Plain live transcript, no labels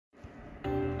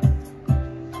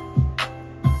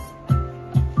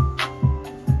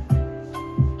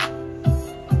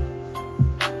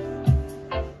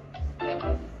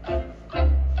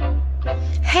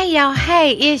y'all.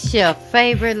 Hey, it's your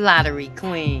favorite lottery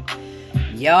queen.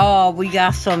 Y'all, we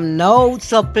got some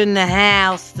notes up in the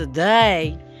house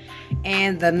today.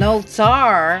 And the notes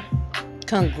are,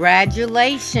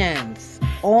 congratulations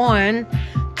on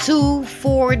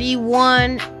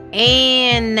 241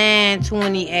 and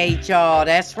 928, y'all.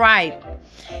 That's right.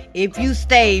 If you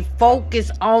stayed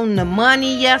focused on the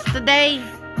money yesterday,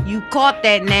 you caught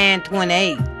that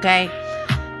 928, okay?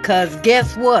 Because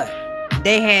guess what?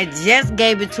 They had just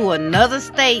gave it to another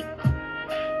state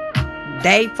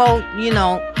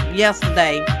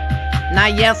yesterday.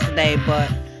 Not yesterday,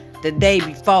 but the day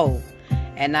before.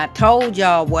 And I told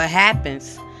y'all what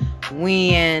happens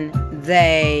when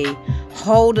they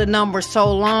hold a number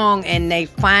so long and they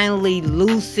finally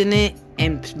loosen it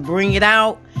and bring it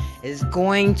out. It's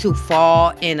going to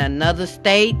fall in another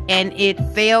state, and it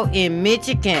fell in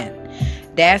Michigan.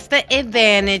 That's the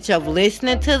advantage of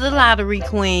listening to the Lottery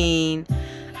Queen.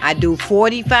 I do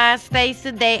 45 states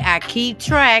a day. I keep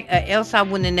track, or else I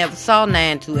wouldn't have never saw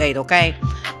 928, okay?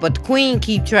 But the Queen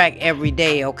keep track every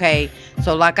day, okay?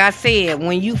 So like I said,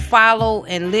 when you follow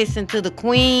and listen to the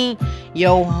Queen,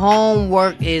 your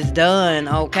homework is done,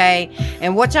 okay?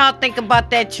 And what y'all think about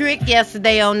that trick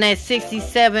yesterday on that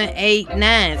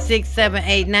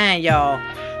 6789, y'all?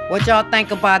 What y'all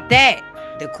think about that?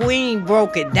 The Queen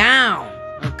broke it down,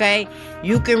 okay?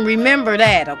 You can remember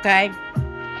that, okay?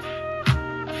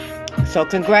 So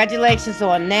congratulations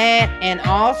on that. And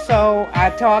also, I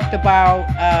talked about,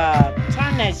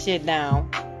 turn that shit down.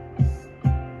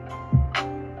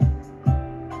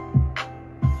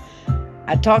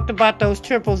 I talked about those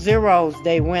 000s.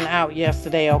 They went out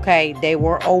yesterday, okay? They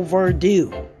were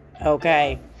overdue,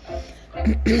 okay?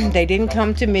 They didn't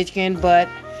come to Michigan, but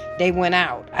they went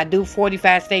out. I do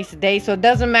 45 states a day, so it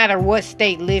doesn't matter what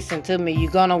state listen to me.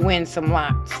 You're going to win some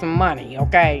money,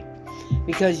 okay?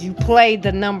 Because you play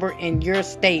the number in your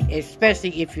state,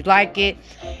 especially if you like it.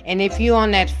 And if you're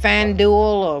on that FanDuel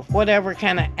or whatever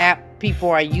kind of app people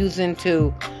are using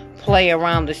to play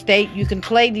around the state, you can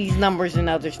play these numbers in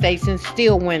other states and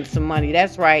still win some money.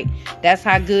 That's right. That's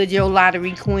how good your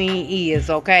Lottery Queen is,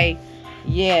 okay?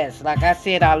 Yes, like I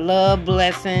said, I love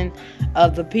blessing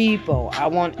other people. I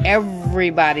want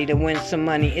everybody to win some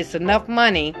money. It's enough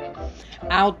money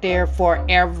out there for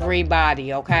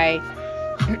everybody, okay?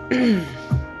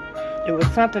 It was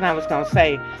something I was going to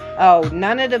say. Oh,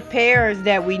 none of the pairs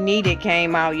that we needed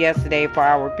came out yesterday for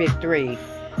our pick 3.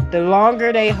 The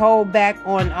longer they hold back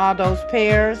on all those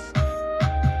pairs,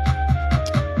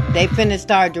 they finna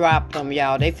start dropping them,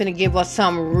 y'all. They finna give us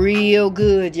something real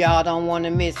good. Y'all don't want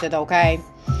to miss it, okay?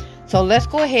 So let's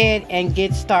go ahead and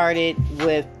get started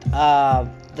with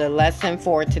the lesson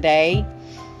for today.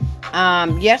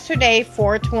 Yesterday,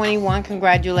 421,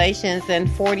 congratulations, and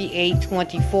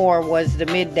 4824 was the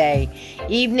midday.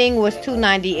 Evening was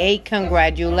 298,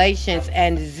 congratulations,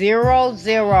 and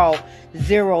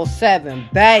 0007.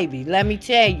 Baby, let me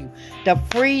tell you, the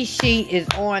free sheet is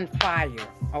on fire,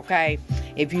 okay?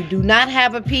 If you do not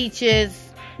have a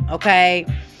Peaches, okay,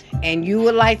 and you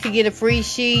would like to get a free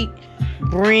sheet,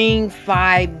 bring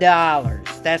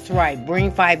 $5. That's right.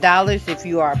 Bring $5. If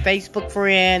you are a Facebook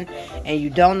friend and you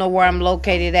don't know where I'm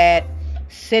located at,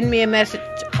 send me a message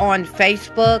on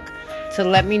Facebook to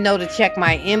let me know to check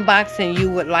my inbox and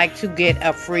you would like to get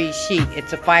a free sheet.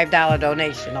 It's a $5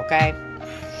 donation, okay?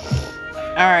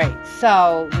 Alright,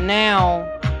 so now,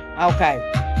 okay,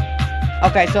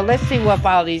 so let's see what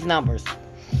follow these numbers.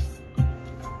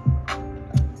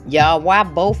 Y'all, why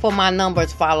both of my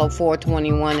numbers follow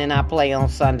 421 and I play on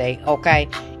Sunday, okay?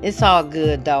 It's all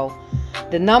good, though.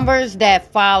 The numbers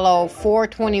that follow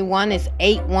 421 is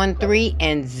 813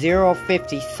 and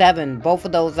 057. Both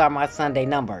of those are my Sunday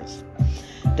numbers.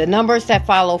 The numbers that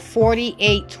follow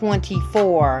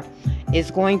 4824 is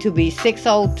going to be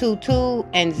 6022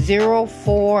 and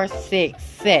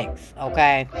 0466,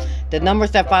 okay? The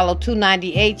numbers that follow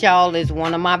 298, y'all, is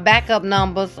one of my backup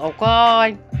numbers,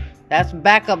 okay? That's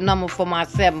backup number for my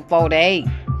 748.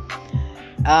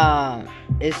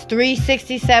 It's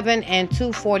 367 and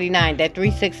 249. That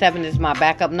 367 is my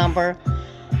backup number.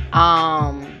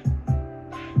 And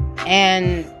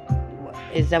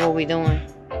is that what we doing?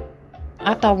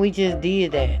 I thought we just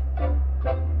did that.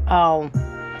 Oh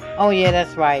yeah,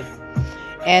 that's right.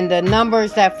 And the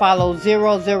numbers that follow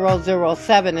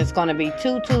 0007 is going to be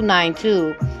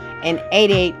 2292 and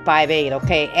 8858.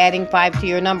 Okay, adding 5 to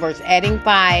your numbers. Adding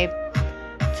 5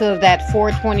 to that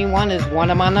 421 is one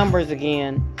of my numbers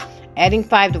again. Adding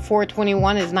 5 to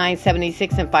 421 is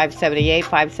 976 and 578.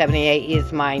 578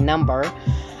 is my number.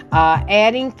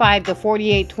 Adding 5 to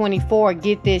 4824,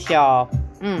 get this, y'all.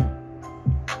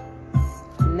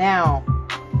 Now,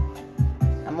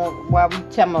 I'm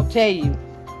gonna tell you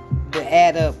to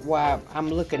add up while I'm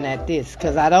looking at this,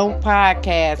 because I don't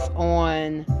podcast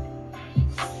on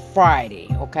Friday,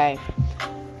 okay?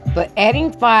 But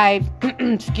adding 5,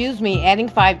 adding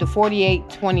 5 to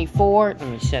 4824, let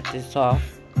me shut this off,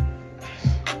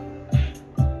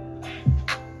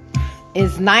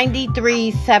 is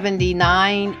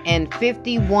 93.79 and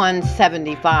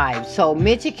 51.75. So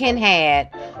Michigan had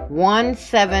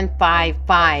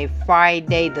 1755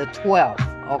 Friday the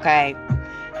 12th, okay?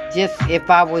 Just if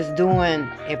I was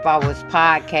podcasting,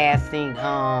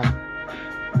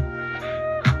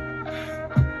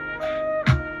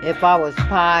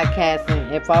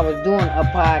 if I was doing a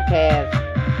podcast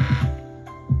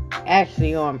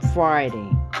actually on Friday.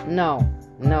 No,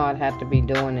 I'd have to be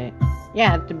doing it.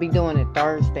 Yeah, I'd have to be doing it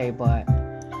Thursday, but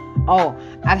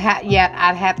I'd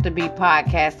have to be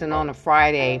podcasting on a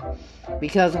Friday,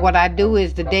 because what I do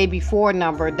is the day before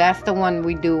number, that's the one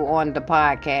we do on the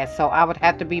podcast. So I would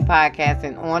have to be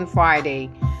podcasting on Friday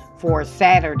for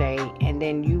Saturday, and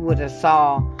then you would have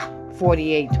saw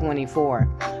 4824.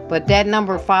 But that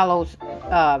number follows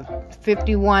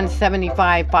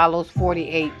 5175 follows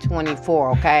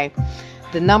 4824, okay?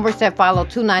 The numbers that follow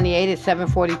 298 is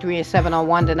 743 and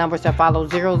 701. The numbers that follow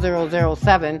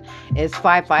 0007 is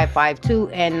 5552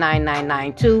 and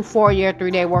 9992. 4-year,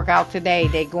 3-day workout today.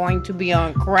 They're going to be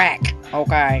on crack,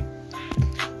 okay?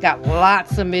 Got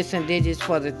lots of missing digits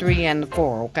for the 3 and the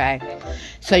 4, okay?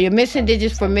 So your missing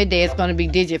digits for midday is going to be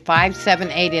digit 5,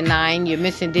 7, 8, and 9. Your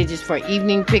missing digits for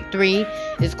evening pick 3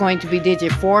 is going to be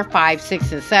digit 4, 5,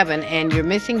 6, and 7. And your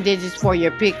missing digits for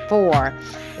your pick 4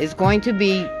 is going to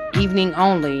be evening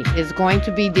only, is going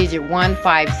to be digit 1,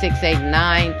 5, 6, 8, and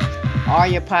 9. All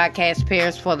your podcast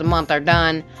pairs for the month are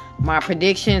done. My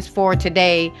predictions for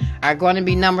today are going to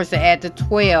be numbers to add to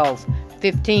 12,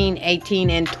 15, 18,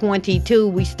 and 22.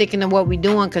 We sticking to what we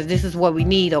doing because this is what we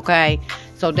need, okay?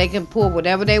 So they can pull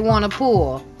whatever they want to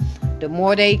pull. The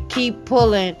more they keep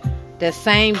pulling the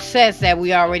same sets that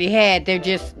we already had,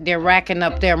 they're racking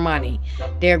up their money.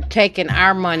 They're taking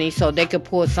our money so they could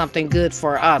pull something good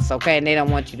for us, okay? And they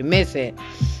don't want you to miss it.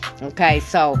 Okay,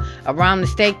 so around the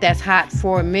state, that's hot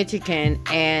for Michigan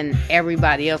and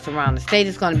everybody else around the state.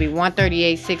 It's going to be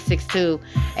 138, 662,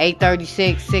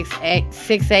 836,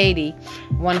 680,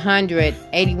 100,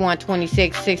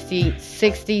 8126,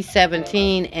 60,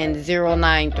 17, and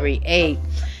 0938.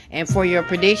 And for your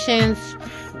predictions,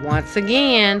 once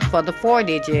again, for the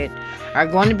 4-digit, are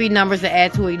going to be numbers that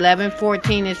add to 11,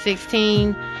 14, and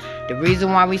 16. The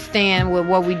reason why we stand with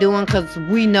what we doing, because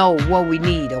we know what we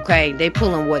need, okay? They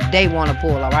pulling what they want to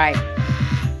pull, all right?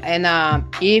 And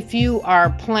if you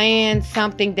are playing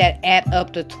something that add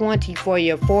up to 20 for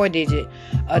your 4-digit,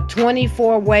 a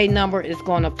 24-way number is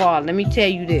going to fall. Let me tell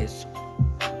you this.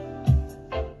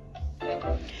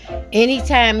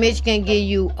 Anytime Michigan give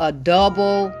you a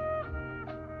double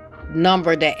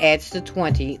number that adds to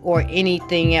 20 or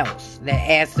anything else that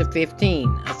adds to 15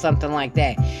 or something like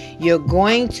that, you're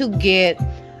going to get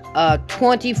a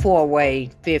 24-way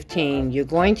 15. You're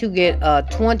going to get a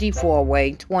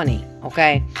 24-way 20,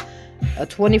 okay? A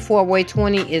 24-way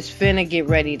 20 is finna get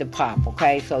ready to pop,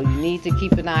 okay? So you need to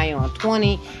keep an eye on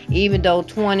 20. Even though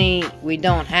 20, we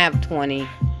don't have 20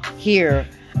 here,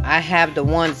 I have the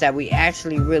ones that we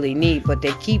actually really need, but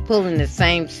they keep pulling the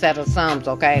same set of sums,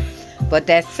 okay? But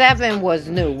that 7 was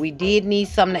new. We did need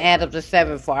something to add up to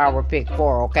 7 for our pick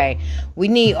 4, okay? We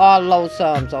need all low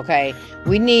sums, okay?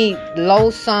 We need low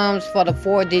sums for the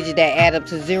 4-digit that add up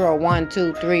to 0, 1,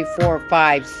 2, 3, 4,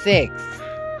 5, 6.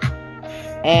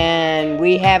 And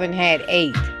we haven't had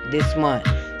 8 this month.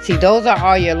 See, those are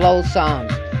all your low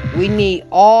sums. We need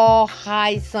all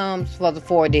high sums for the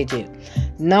 4-digit.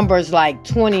 Numbers like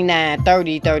 29,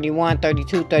 30, 31,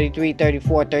 32, 33,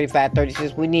 34, 35,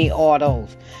 36. We need all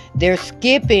those. They're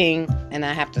skipping, and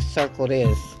I have to circle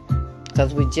this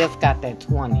because we just got that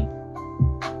 20.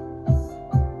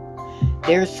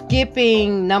 They're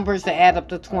skipping numbers that add up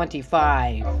to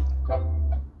 25.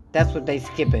 That's what they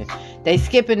skipping. They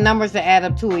skipping numbers that add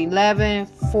up to 11,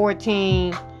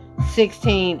 14,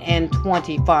 16, and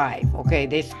 25. Okay,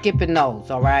 they're skipping those,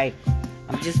 all right?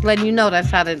 I'm just letting you know that's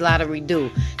how the lottery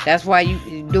do. That's why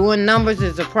you doing numbers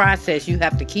is a process. You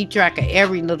have to keep track of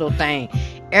every little thing.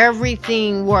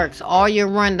 Everything works. All your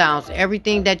rundowns,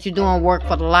 everything that you're doing work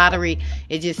for the lottery.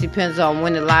 It just depends on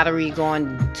when the lottery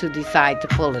going to decide to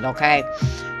pull it, okay?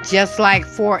 Just like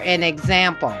for an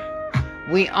example,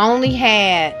 we only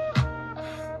had,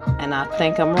 and I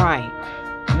think I'm right,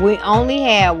 we only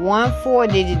had one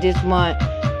 4-digit this month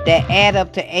that add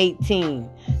up to 18.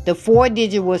 The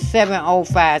 4-digit was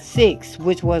 7056,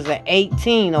 which was an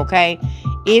 18, okay?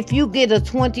 If you get a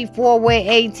 24-way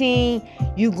 18,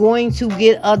 you're going to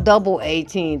get a double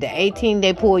 18. The 18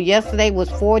 they pulled yesterday was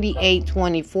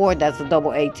 4824. That's a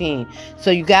double 18.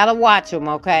 So you got to watch them,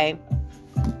 okay?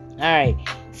 All right.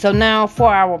 So now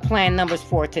for our plan numbers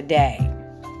for today.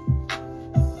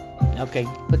 Okay,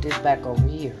 put this back over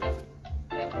here.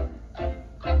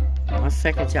 1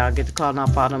 second, y'all. Get to calling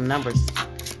off all them numbers.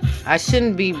 I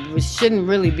shouldn't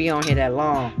really be on here that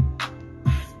long.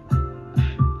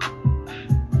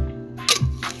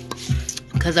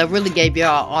 Because I really gave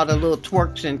y'all all the little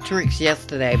twerks and tricks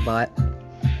yesterday. But,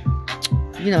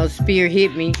 you know, spear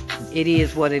hit me. It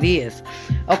is what it is.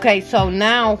 Okay, so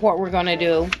now what we're going to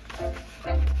do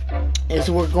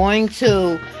is we're going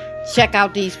to check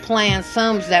out these planned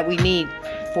sums that we need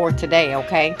for today,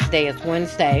 okay? Today is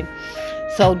Wednesday.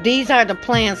 So these are the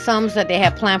planned sums that they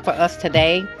have planned for us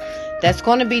today. That's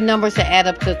going to be numbers that add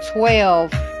up to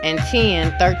 12 and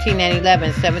 10, 13 and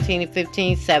 11, 17 and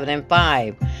 15, 7 and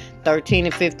 5. 13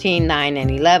 and 15, 9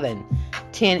 and 11,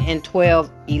 10 and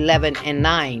 12, 11 and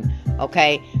 9.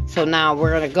 Okay, so now we're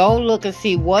going to go look and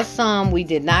see what sum we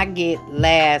did not get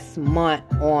last month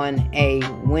on a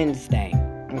Wednesday.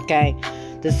 Okay,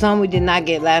 the sum we did not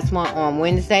get last month on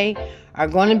Wednesday are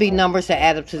going to be numbers that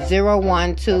add up to 0,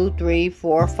 1, 2, 3,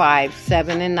 4, 5,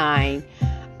 7, and 9.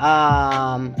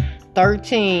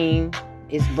 13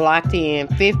 is blocked in.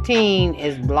 15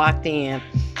 is blocked in.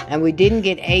 And we didn't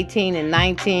get 18 and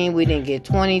 19. We didn't get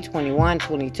 20, 21,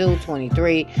 22,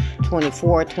 23,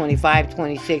 24, 25,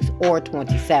 26, or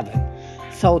 27.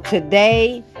 So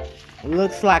today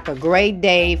looks like a great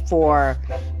day for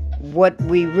what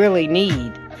we really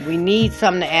need. We need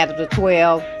something to add up to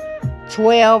 12.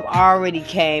 12 already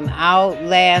came out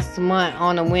last month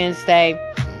on a Wednesday.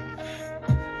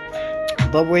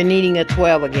 But we're needing a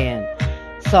 12 again.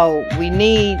 So we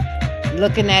need...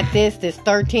 Looking at this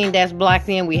 13 that's blocked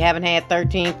in. We haven't had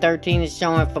 13. 13 is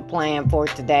showing for plan for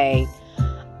today.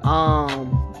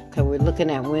 Cause we're looking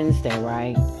at Wednesday,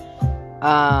 right?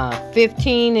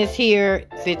 15 is here.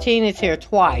 15 is here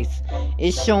twice.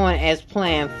 It's showing as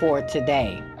planned for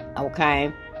today.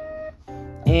 Okay.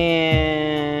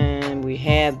 And we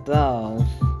had those.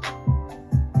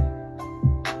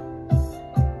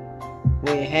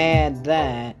 We had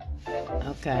that.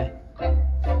 Okay.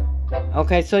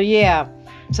 Okay, so yeah.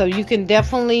 So you can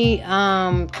definitely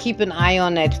keep an eye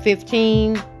on that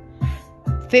 15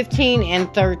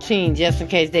 and 13, just in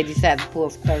case they decide to pull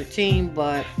 13.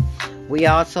 But we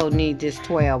also need this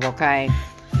 12, okay?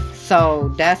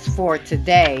 So that's for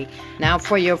today. Now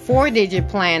for your 4-digit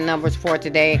plan numbers for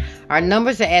today are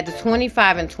numbers that add to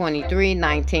 25 and 23,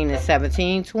 19 and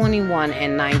 17, 21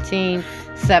 and 19,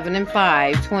 7 and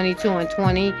 5, 22 and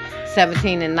 20,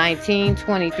 17 and 19,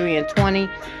 23 and 20,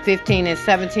 15 and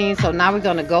 17. So now we're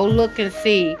going to go look and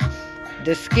see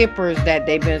the skippers that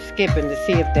they've been skipping to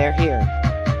see if they're here.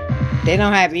 They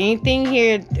don't have anything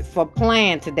here for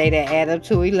plan today that add up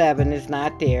to 11. It's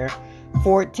not there.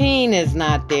 14 is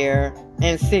not there.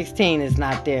 And 16 is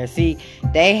not there. See,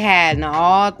 they had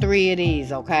all 3 of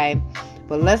these, okay?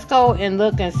 But let's go and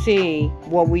look and see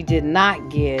what we did not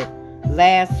get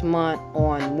last month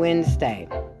on Wednesday.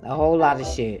 A whole lot of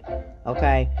shit,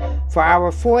 okay? For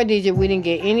our 4-digit, we didn't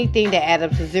get anything that add up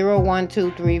to 0, 1,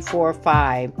 2, 3, 4,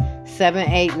 5, 7,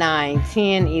 8, 9,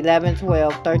 10, 11,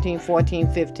 12, 13,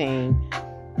 14, 15.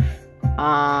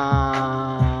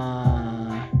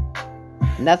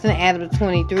 Nothing added up to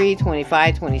 23,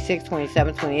 25, 26,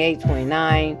 27, 28,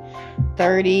 29,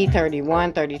 30,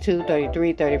 31, 32,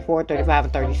 33, 34, 35,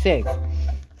 and 36.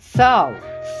 So,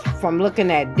 from looking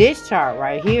at this chart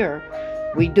right here,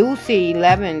 we do see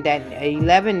 11, that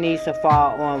 11 needs to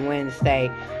fall on Wednesday.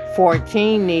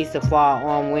 14 needs to fall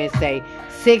on Wednesday.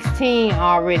 16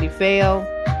 already fell.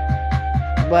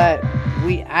 But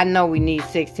I know we need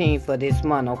 16 for this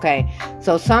month, okay?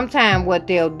 So sometime what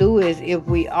they'll do is if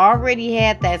we already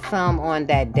had that sum on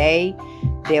that day,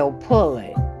 they'll pull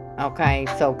it, okay?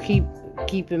 So keep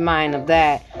in mind of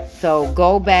that. So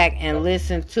go back and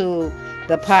listen to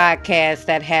the podcast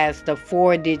that has the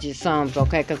 4-digit sums,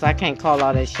 okay? Because I can't call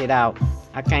all that shit out.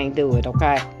 I can't do it,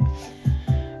 okay?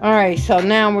 All right, so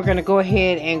now we're going to go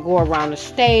ahead and go around the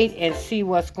state and see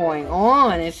what's going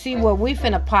on and see what we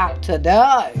finna pop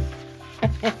today.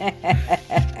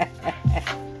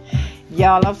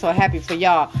 Y'all, I'm so happy for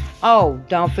y'all. Oh,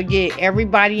 don't forget,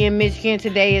 everybody in Michigan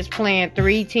today is playing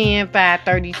 310,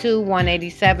 532,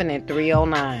 187, and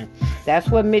 309. That's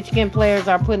what Michigan players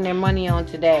are putting their money on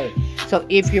today. So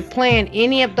if you're playing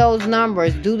any of those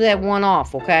numbers, do that one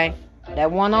off, okay?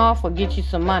 That one off will get you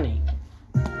some money.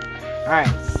 Alright,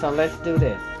 so let's do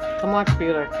this. Come on,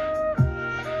 computer.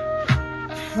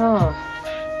 Oh.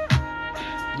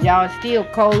 Y'all, it's still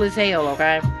cold as hell,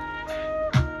 okay?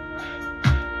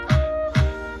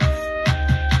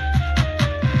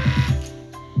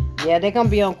 Yeah, they're gonna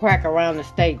be on crack around the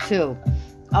state too.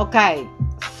 Okay,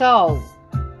 so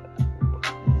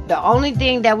the only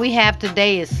thing that we have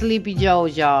today is Sleepy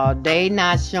Joe's, y'all. They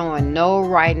not showing no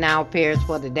right now pairs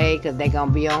for today because they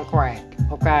gonna be on crack.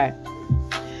 Okay.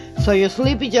 So your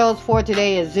Sleepy Joe's for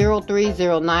today is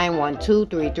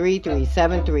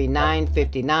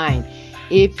 03091233373959.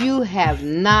 If you have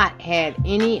not had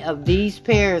any of these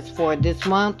pairs for this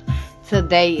month,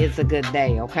 today is a good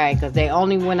day, okay? Because they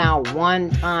only went out one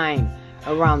time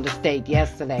around the state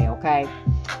yesterday, okay?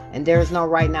 And there's no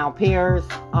right now pairs.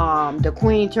 The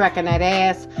Queen tracking that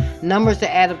ass. Numbers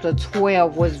to add up to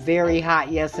 12 was very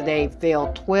hot yesterday.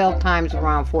 Fell 12 times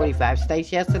around 45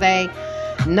 states yesterday.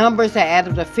 Numbers that add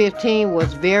up to 15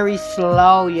 was very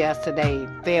slow yesterday.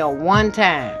 Fell one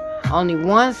time. Only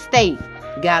one state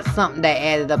got something that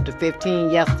added up to 15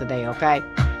 yesterday, okay?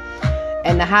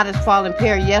 And the hottest falling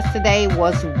pair yesterday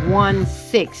was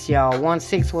 1-6, y'all.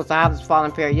 1-6 was the hottest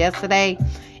falling pair yesterday.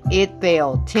 It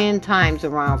fell 10 times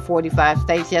around 45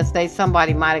 states yesterday.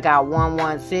 Somebody might have got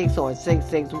 1-1-6 or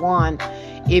 6-6-1.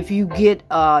 If you get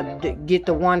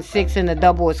the 1-6 in the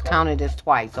double, it's counted as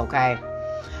twice, okay?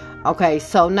 Okay,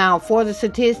 so now for the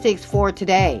statistics for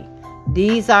today.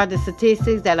 These are the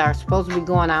statistics that are supposed to be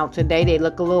going out today. They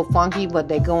look a little funky, but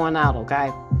they're going out,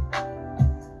 okay?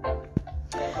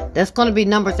 That's going to be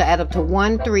numbers that add up to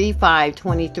 1, 3, 5,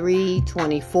 23,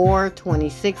 24,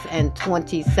 26, and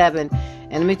 27.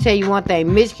 And let me tell you one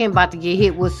thing. Michigan about to get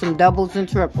hit with some doubles and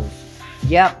triples.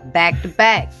 Yep, back to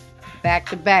back. Back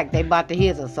to back. They about to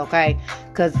hit us, okay?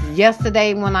 Because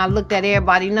yesterday when I looked at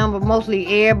everybody's number,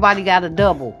 mostly everybody got a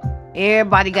double.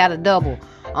 Everybody got a double.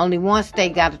 Only one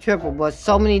state got a triple, but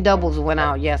so many doubles went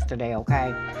out yesterday,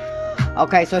 okay?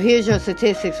 Okay, so here's your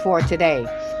statistics for today.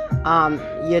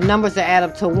 Your numbers that add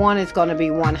up to 1 is going to be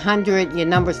 100. Your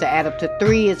numbers that add up to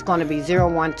 3 is going to be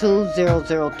 012,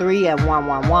 003, and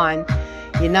 111.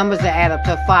 Your numbers that add up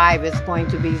to 5 is going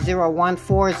to be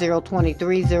 014,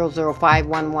 023, 005,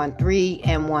 113,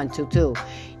 and 122.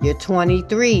 Your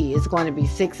 23 is going to be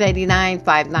 689,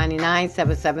 599,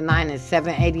 779, and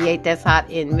 788. That's hot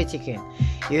in Michigan.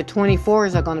 Your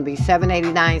 24s are going to be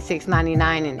 789,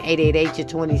 699, and 888. Your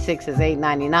 26 is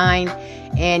 899,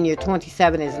 and your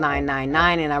 27 is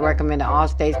 999. And I recommend that all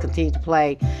states continue to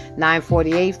play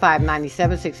 948,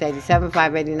 597, 687,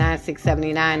 589,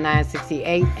 679,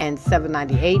 968, and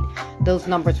 798. Those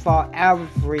numbers fall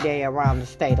every day around the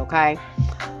state, okay?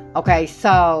 Okay,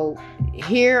 so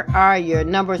here are your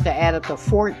numbers that add up to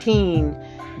 14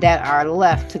 that are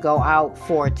left to go out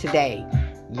for today.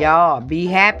 Y'all be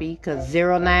happy because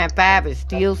 095 is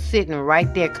still sitting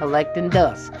right there collecting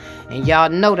dust. And y'all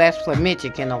know that's for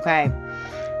Michigan, okay?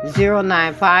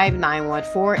 095,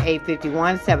 914,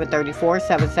 851, 734,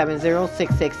 770,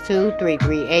 662,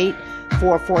 338,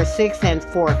 446, and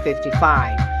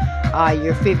 455.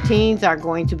 Your 15s are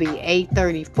going to be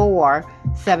 834,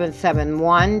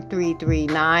 771,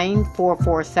 339,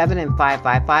 447, and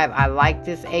 555. I like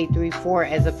this 834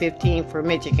 as a 15 for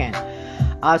Michigan.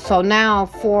 So now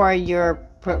for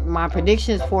my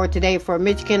predictions for today for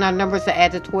Michigan, our numbers are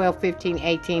at 12, 15,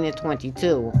 18, and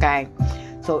 22, okay?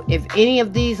 So if any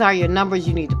of these are your numbers,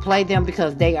 you need to play them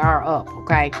because they are up,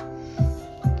 okay?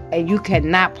 And you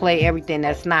cannot play everything.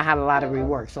 That's not how the lottery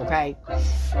works, okay?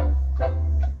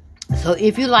 So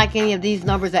if you like any of these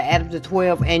numbers that add up to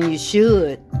 12, and you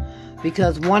should,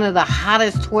 because one of the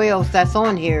hottest 12s that's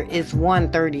on here is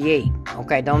 138,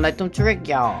 okay? Don't let them trick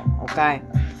y'all, okay?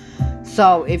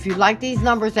 So if you like these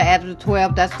numbers that add up to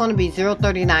 12, that's going to be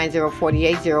 039,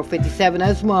 048, 057.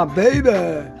 That's my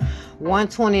baby.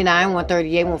 129,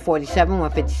 138, 147,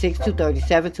 156,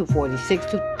 237,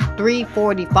 246,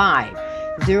 345,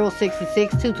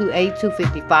 066, 228,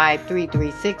 255,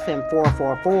 336, and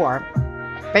 444.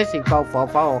 Especially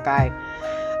 444, okay?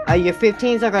 Your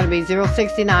 15s are going to be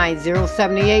 069,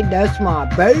 078. That's my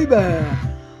baby.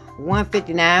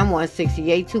 159,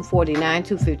 168, 249,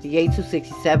 258,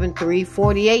 267,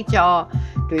 348, y'all.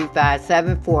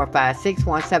 357, 456,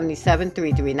 177,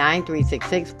 339,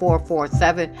 366,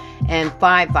 447, and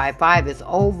 555 is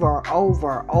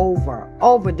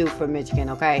overdue for Michigan,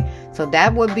 okay? So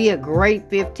that would be a great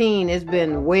 15. It's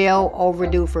been well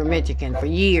overdue for Michigan for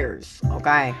years,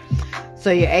 okay? So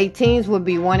your 18s would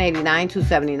be 189,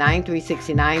 279,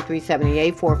 369,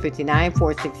 378, 459,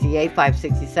 468,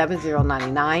 567,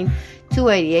 099,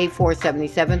 288,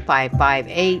 477,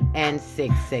 558, and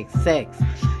 666.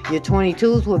 Your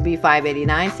 22s would be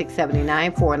 589,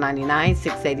 679, 499,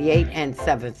 688, and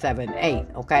 778,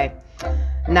 okay?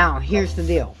 Now, here's the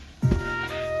deal.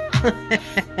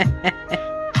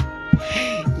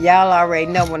 Y'all already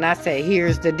know when I say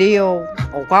here's the deal,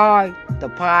 okay? The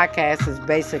podcast is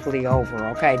basically over,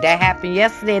 okay? That happened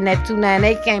yesterday and that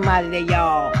 298 came out of there,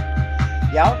 y'all.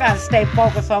 Y'all got to stay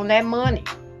focused on that money.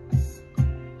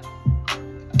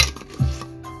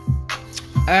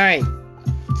 Alright.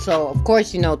 So, of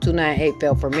course, 298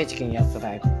 fell for Michigan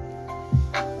yesterday.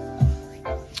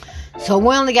 So,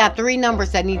 we only got 3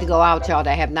 numbers that need to go out, y'all,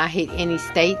 that have not hit any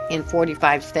state in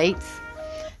 45 states.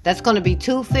 That's going to be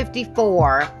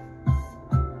 254.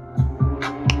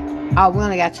 Oh, we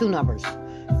only got 2 numbers.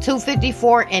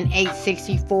 254 and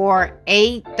 864.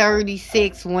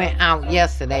 836 went out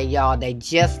yesterday, y'all. They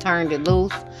just turned it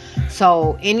loose.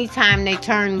 So anytime they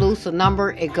turn loose a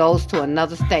number, it goes to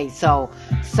another state. So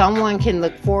someone can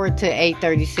look forward to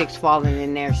 836 falling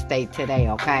in their state today,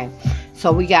 okay?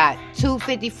 So we got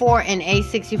 254 and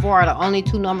 864 are the only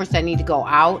 2 numbers that need to go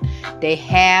out. They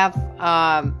have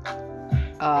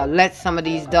let some of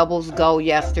these doubles go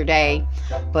yesterday,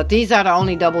 but these are the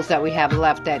only doubles that we have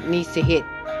left that needs to hit,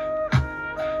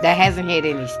 that hasn't hit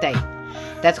any state.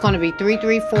 That's going to be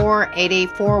 334,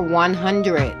 884,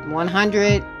 100.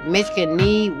 100, Michigan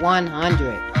need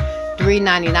 100.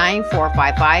 399,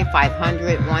 455,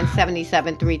 500,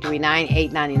 177, 339,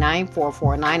 899,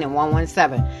 449, and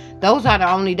 117. Those are the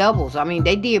only doubles. I mean,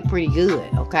 they did pretty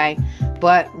good, okay?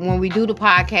 But when we do the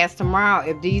podcast tomorrow,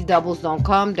 if these doubles don't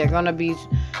come, they're going to be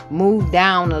moved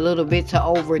down a little bit to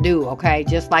overdue, okay?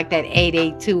 Just like that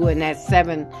 882 and that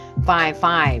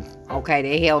 755, okay?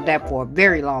 They held that for a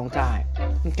very long time,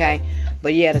 okay?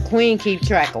 But yeah, the queen keep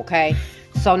track, okay?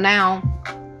 So now,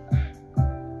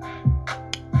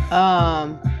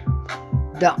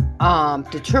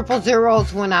 the triple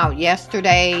zeros went out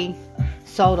yesterday.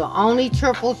 So the only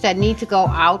triples that need to go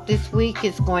out this week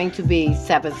is going to be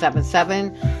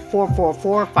 777,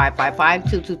 444, 555,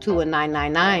 222, and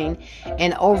 999.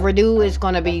 And overdue is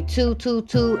going to be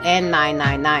 222 and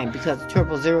 999 because the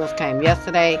triple zeros came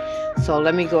yesterday. So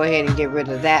let me go ahead and get rid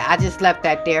of that. I just left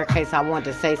that there in case I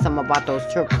wanted to say something about those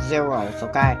triple zeros,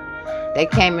 okay? They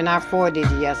came in our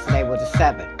 4-digit yesterday with a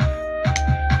 7.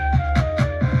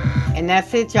 And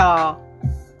that's it, y'all.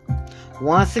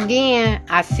 Once again,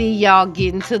 I see y'all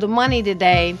getting to the money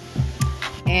today.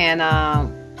 And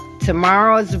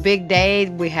tomorrow is a big day.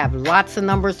 We have lots of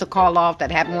numbers to call off that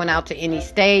haven't went out to any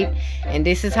state. And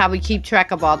this is how we keep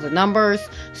track of all the numbers.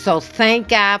 So thank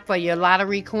God for your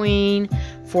lottery queen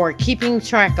for keeping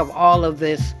track of all of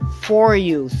this for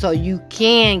you so you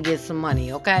can get some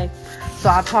money, okay? So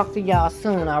I'll talk to y'all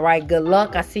soon, all right? Good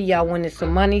luck. I see y'all winning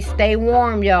some money. Stay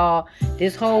warm, y'all.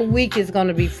 This whole week is going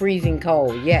to be freezing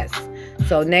cold, yes.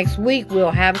 So next week,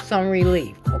 we'll have some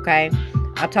relief, okay?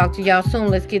 I'll talk to y'all soon.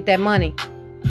 Let's get that money.